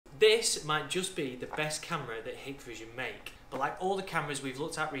This might just be the best camera that Hikvision make, but like all the cameras we've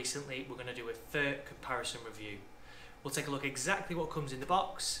looked at recently, we're going to do a fair comparison review. We'll take a look exactly what comes in the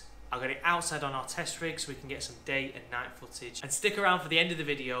box. I'll get it outside on our test rig so we can get some day and night footage. And stick around for the end of the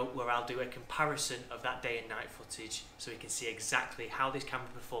video where I'll do a comparison of that day and night footage so we can see exactly how this camera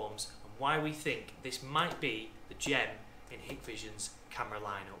performs and why we think this might be the gem in Hikvision's camera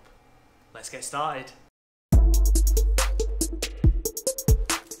lineup. Let's get started.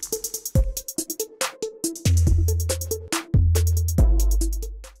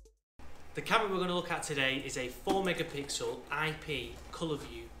 The camera we're going to look at today is a 4 megapixel IP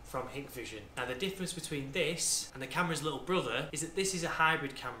Colorvu from Hikvision. Now the difference between this and the camera's little brother is that this is a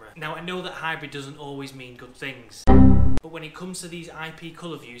hybrid camera. Now I know that hybrid doesn't always mean good things, but when it comes to these IP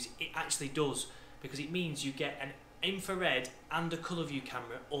Colorvus, it actually does, because it means you get an infrared and a Colorvu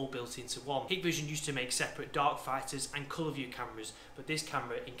camera all built into one. Hikvision used to make separate dark fighters and Colorvu cameras, but this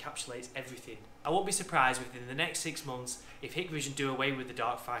camera encapsulates everything. I won't be surprised within the next 6 months if Hikvision do away with the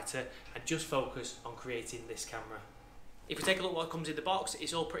dark fighter and just focus on creating this camera. If we take a look at what comes in the box,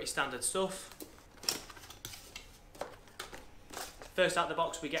 it's all pretty standard stuff. First out of the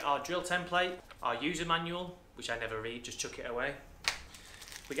box we get our drill template, our user manual, which I never read, just chuck it away.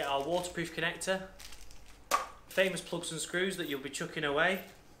 We get our waterproof connector, famous plugs and screws that you'll be chucking away,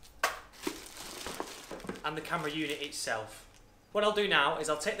 and the camera unit itself. What I'll do now is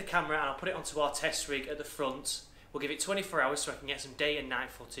I'll take the camera and I'll put it onto our test rig at the front. We'll give it 24 hours so I can get some day and night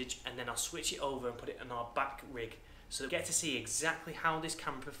footage, and then I'll switch it over and put it on our back rig so we get to see exactly how this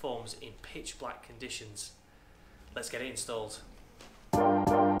camera performs in pitch black conditions. Let's get it installed.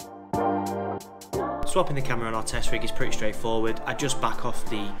 Swapping the camera on our test rig is pretty straightforward. I just back off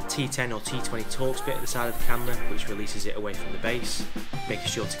the T10 or T20 Torx bit at the side of the camera, which releases it away from the base, making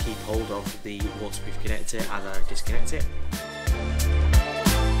sure to keep hold of the waterproof connector as I disconnect it.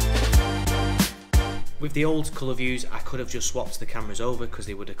 With the old Colorvus, I could have just swapped the cameras over because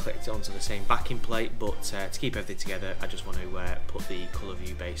they would have clicked onto the same backing plate, but to keep everything together, I just want to put the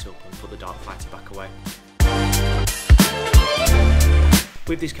Colorvu base up and put the dark fighter back away.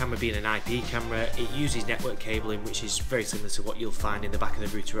 With this camera being an IP camera, it uses network cabling, which is very similar to what you'll find in the back of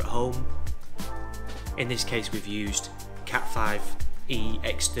the router at home. In this case we've used Cat5e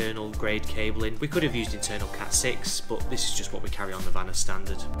external grade cabling. We could have used internal Cat6, but this is just what we carry on the van as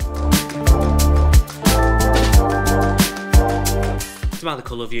standard. To mount the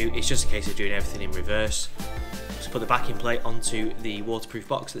Colorvu, it's just a case of doing everything in reverse. Just put the backing plate onto the waterproof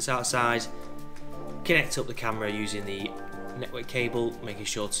box that's outside, connect up the camera using the network cable, making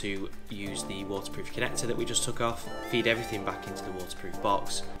sure to use the waterproof connector that we just took off, feed everything back into the waterproof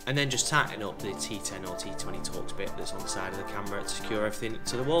box, and then just tighten up the T10 or T20 Torx bit that's on the side of the camera to secure everything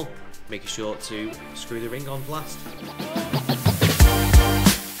to the wall, making sure to screw the ring on last.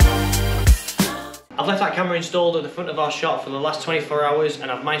 I've left that camera installed at the front of our shop for the last 24 hours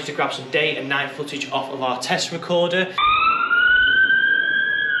and I've managed to grab some day and night footage off of our test recorder.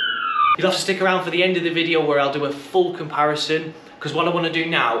 You'll have to stick around for the end of the video where I'll do a full comparison, because what I want to do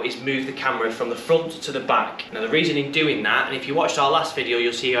now is move the camera from the front to the back. Now the reason in doing that, and if you watched our last video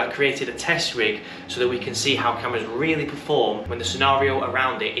you'll see I created a test rig so that we can see how cameras really perform when the scenario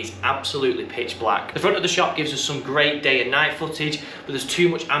around it is absolutely pitch black. The front of the shop gives us some great day and night footage, but there's too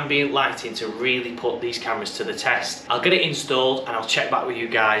much ambient lighting to really put these cameras to the test. I'll get it installed and I'll check back with you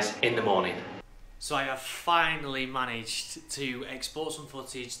guys in the morning. So I have finally managed to export some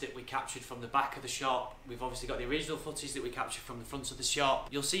footage that we captured from the back of the shop. We've obviously got the original footage that we captured from the front of the shop.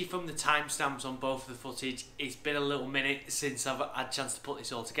 You'll see from the timestamps on both of the footage, it's been a little minute since I've had a chance to put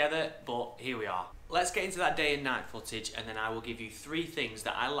this all together, but here we are. Let's get into that day and night footage, and then I will give you 3 things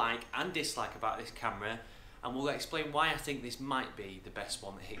that I like and dislike about this camera, and we'll explain why I think this might be the best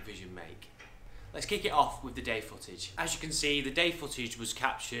one that Hikvision make. Let's kick it off with the day footage. As you can see, the day footage was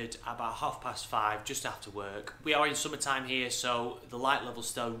captured about 5:30, just after work. We are in summertime here, so the light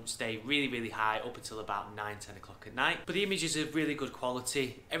levels don't stay really high up until about 9-10 o'clock at night. But the images are really good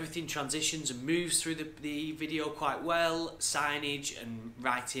quality. Everything transitions and moves through the video quite well. Signage and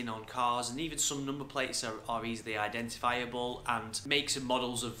writing on cars, and even some number plates are easily identifiable, and makes and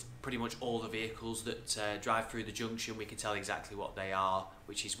models of pretty much all the vehicles that drive through the junction. We can tell exactly what they are,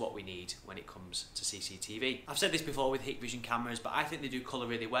 which is what we need when it comes to CCTV. I've said this before with Hikvision cameras, but I think they do colour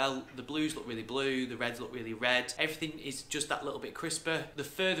really well. The blues look really blue, the reds look really red. Everything is just that little bit crisper. The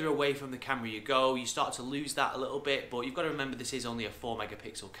further away from the camera you go, you start to lose that a little bit, but you've got to remember this is only a 4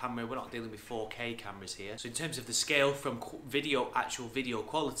 megapixel camera. We're not dealing with 4K cameras here. So in terms of the scale from actual video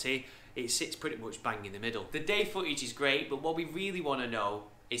quality, it sits pretty much bang in the middle. The day footage is great, but what we really want to know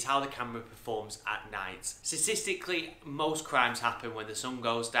is how the camera performs at night. Statistically, most crimes happen when the sun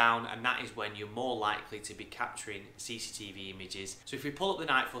goes down, and that is when you're more likely to be capturing CCTV images. So if we pull up the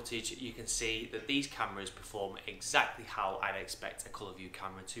night footage, you can see that these cameras perform exactly how I'd expect a Colorvu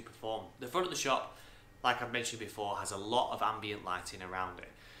camera to perform. The front of the shop, like I've mentioned before, has a lot of ambient lighting around it,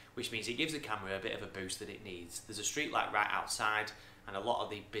 which means it gives the camera a bit of a boost that it needs. There's a street light right outside, and a lot of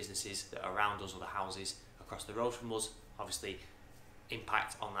the businesses that are around us, or the houses across the road from us, obviously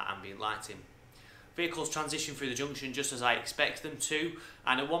impact on that ambient lighting. Vehicles transition through the junction just as I expect them to,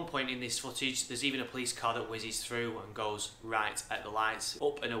 and at one point in this footage there's even a police car that whizzes through and goes right at the lights,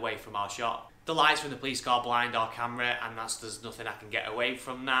 up and away from our shop. The lights from the police car blind our camera, and there's nothing I can get away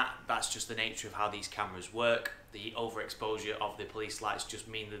from that. That's just the nature of how these cameras work. The overexposure of the police lights just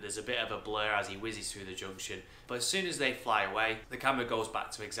mean that there's a bit of a blur as he whizzes through the junction. But as soon as they fly away, the camera goes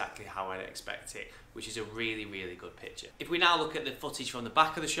back to exactly how I'd expect it, which is a really, really good picture. If we now look at the footage from the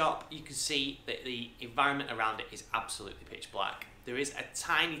back of the shop, you can see that the environment around it is absolutely pitch black. There is a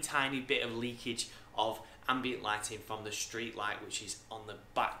tiny bit of leakage of ambient lighting from the street light, which is on the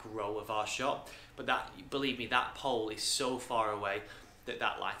back row of our shop, but that, believe me, that pole is so far away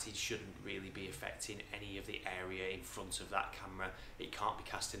that lighting shouldn't really be affecting any of the area in front of that camera. It can't be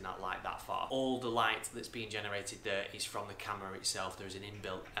casting that light that far. All the light that's being generated there is from the camera itself. There is an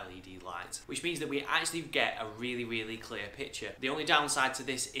inbuilt LED light, which means that we actually get a really clear picture. The only downside to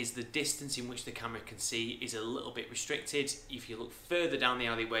this is the distance in which the camera can see is a little bit restricted. If you look further down the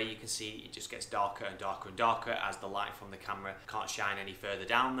alleyway, you can see it just gets darker and darker as the light from the camera can't shine any further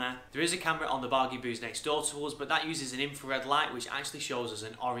down there. There is a camera on the bargain booths next door to us, but that uses an infrared light, which actually shows us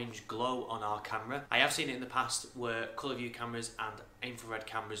an orange glow on our camera. I have seen it in the past where Colorvu cameras and infrared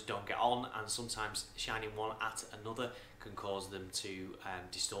cameras don't get on, and sometimes shining one at another can cause them to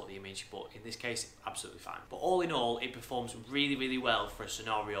distort the image, but in this case absolutely fine. But all in all, it performs really well for a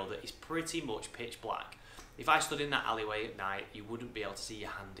scenario that is pretty much pitch black. If I stood in that alleyway at night, you wouldn't be able to see your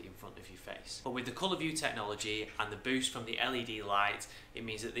hand in front of your face. But with the Colorvu technology and the boost from the LED light, it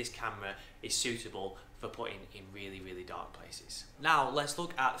means that this camera is suitable for putting in really dark places. Now let's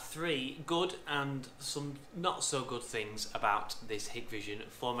look at 3 good and some not so good things about this Hikvision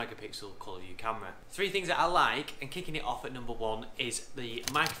 4MP Colorvu camera. 3 things that I like, and kicking it off at number 1 is the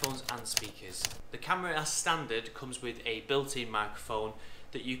microphones and speakers. The camera as standard comes with a built-in microphone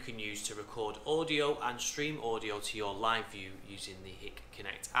that you can use to record audio and stream audio to your live view using the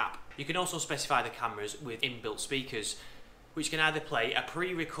HikConnect app. You can also specify the cameras with inbuilt speakers, which can either play a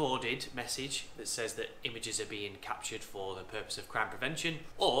pre-recorded message that says that images are being captured for the purpose of crime prevention,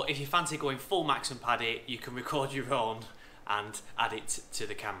 or if you fancy going full max and paddy, you can record your own and add it to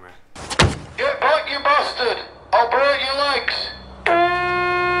the camera. Get back, you bastard! I'll break your legs!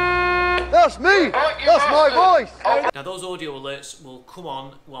 That's me! That's my voice! Now those audio alerts will come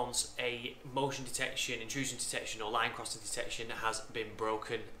on once a motion detection, intrusion detection or line crossing detection has been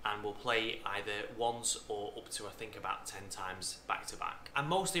broken, and will play either once or up to I think about 10 times back to back. I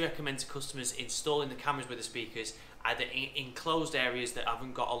mostly recommend to customers installing the cameras with the speakers either in enclosed areas that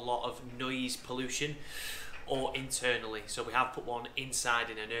haven't got a lot of noise pollution, or internally. So we have put one inside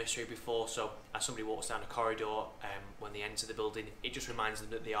in a nursery before, so as somebody walks down a corridor when they enter the building, it just reminds them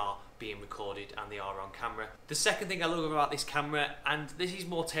that they are being recorded and they are on camera. The second thing I love about this camera, and this is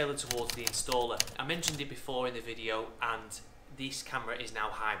more tailored towards the installer, I mentioned it before in the video, and this camera is now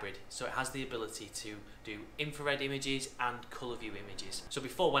hybrid, so it has the ability to do infrared images and Colorvu images. So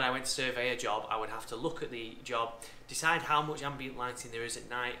before, when I went to survey a job, I would have to look at the job, decide how much ambient lighting there is at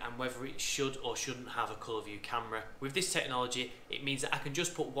night and whether it should or shouldn't have a Colorvu camera. With this technology, it means that I can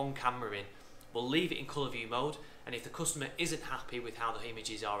just put one camera in. We'll leave it in Colorvu mode, and if the customer isn't happy with how the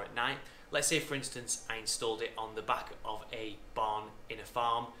images are at night, let's say for instance I installed it on the back of a barn in a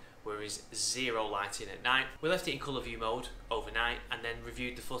farm where there is 0 lighting at night. We left it in Colorvu mode overnight and then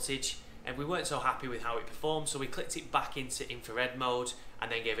reviewed the footage, and we weren't so happy with how it performed, so we clicked it back into infrared mode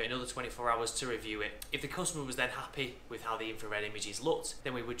and then gave it another 24 hours to review it. If the customer was then happy with how the infrared images looked,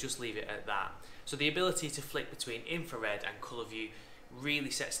 then we would just leave it at that. So the ability to flick between infrared and Colorvu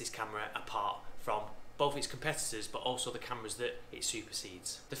really sets this camera apart from both its competitors but also the cameras that it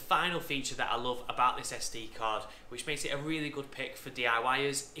supersedes. The final feature that I love about this SD card, which makes it a really good pick for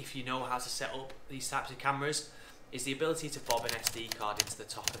DIYers if you know how to set up these types of cameras, is the ability to bob an SD card into the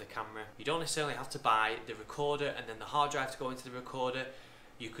top of the camera. You don't necessarily have to buy the recorder and then the hard drive to go into the recorder.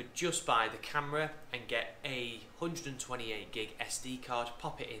 You could just buy the camera and get a 128 gig SD card,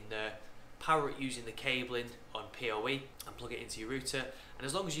 pop it in there, power it using the cabling on PoE and plug it into your router, and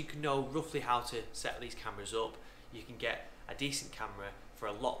as long as you can know roughly how to set these cameras up, you can get a decent camera for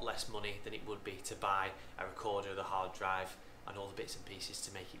a lot less money than it would be to buy a recorder, the hard drive and all the bits and pieces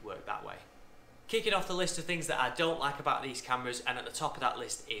to make it work that way. Kicking off the list of things that I don't like about these cameras, and at the top of that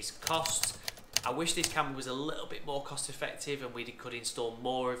list is cost. I wish this camera was a little bit more cost effective and we could install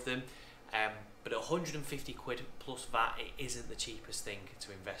more of them, but at 150 quid plus VAT, it isn't the cheapest thing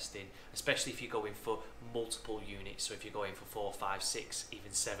to invest in, especially if you're going for multiple units. So if you're going for 4, 5, 6,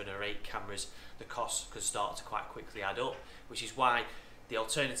 even 7 or 8 cameras, the costs could start to quite quickly add up, which is why the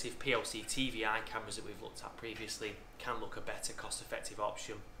alternative PLC TVI cameras that we've looked at previously can look a better cost effective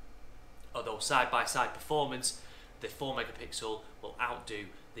option. Although side-by-side performance, the 4 megapixel will outdo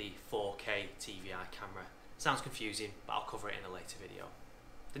the 4K TVI camera. Sounds confusing, but I'll cover it in a later video.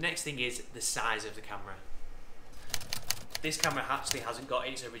 The next thing is the size of the camera. This camera actually hasn't got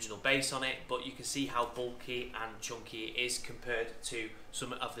its original base on it, but you can see how bulky and chunky it is compared to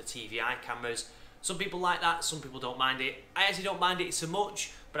some of the TVI cameras. Some people like that, some people don't mind it. I actually don't mind it so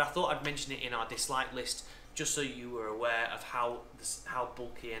much, but I thought I'd mention it in our dislike list just so you were aware of how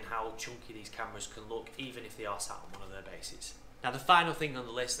bulky and how chunky these cameras can look, even if they are sat on one of their bases. Now the final thing on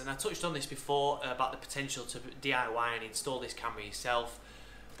the list, and I touched on this before about the potential to DIY and install this camera yourself,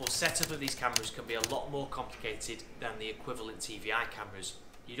 but setup of these cameras can be a lot more complicated than the equivalent TVI cameras.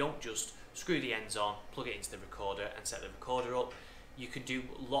 You don't just screw the ends on, plug it into the recorder and set the recorder up. You can do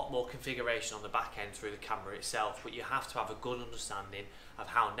a lot more configuration on the back end through the camera itself, but you have to have a good understanding of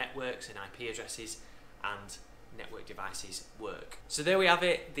how networks and IP addresses and network devices work. So there we have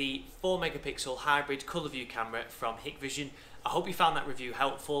it, the 4 megapixel hybrid Colorvu camera from Hikvision. I hope you found that review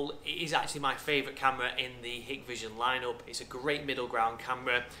helpful. It is actually my favourite camera in the Hikvision lineup. It's a great middle ground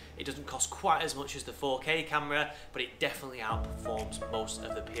camera. It doesn't cost quite as much as the 4K camera, but it definitely outperforms most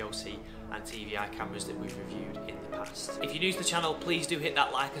of the PLC and TVI cameras that we've reviewed in the past. If you're new to the channel, please do hit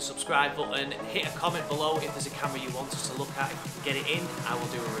that like and subscribe button. Hit a comment below if there's a camera you want us to look at. If we can get it in, I will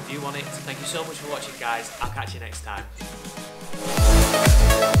do a review on it. Thank you so much for watching, guys. I'll catch you next time.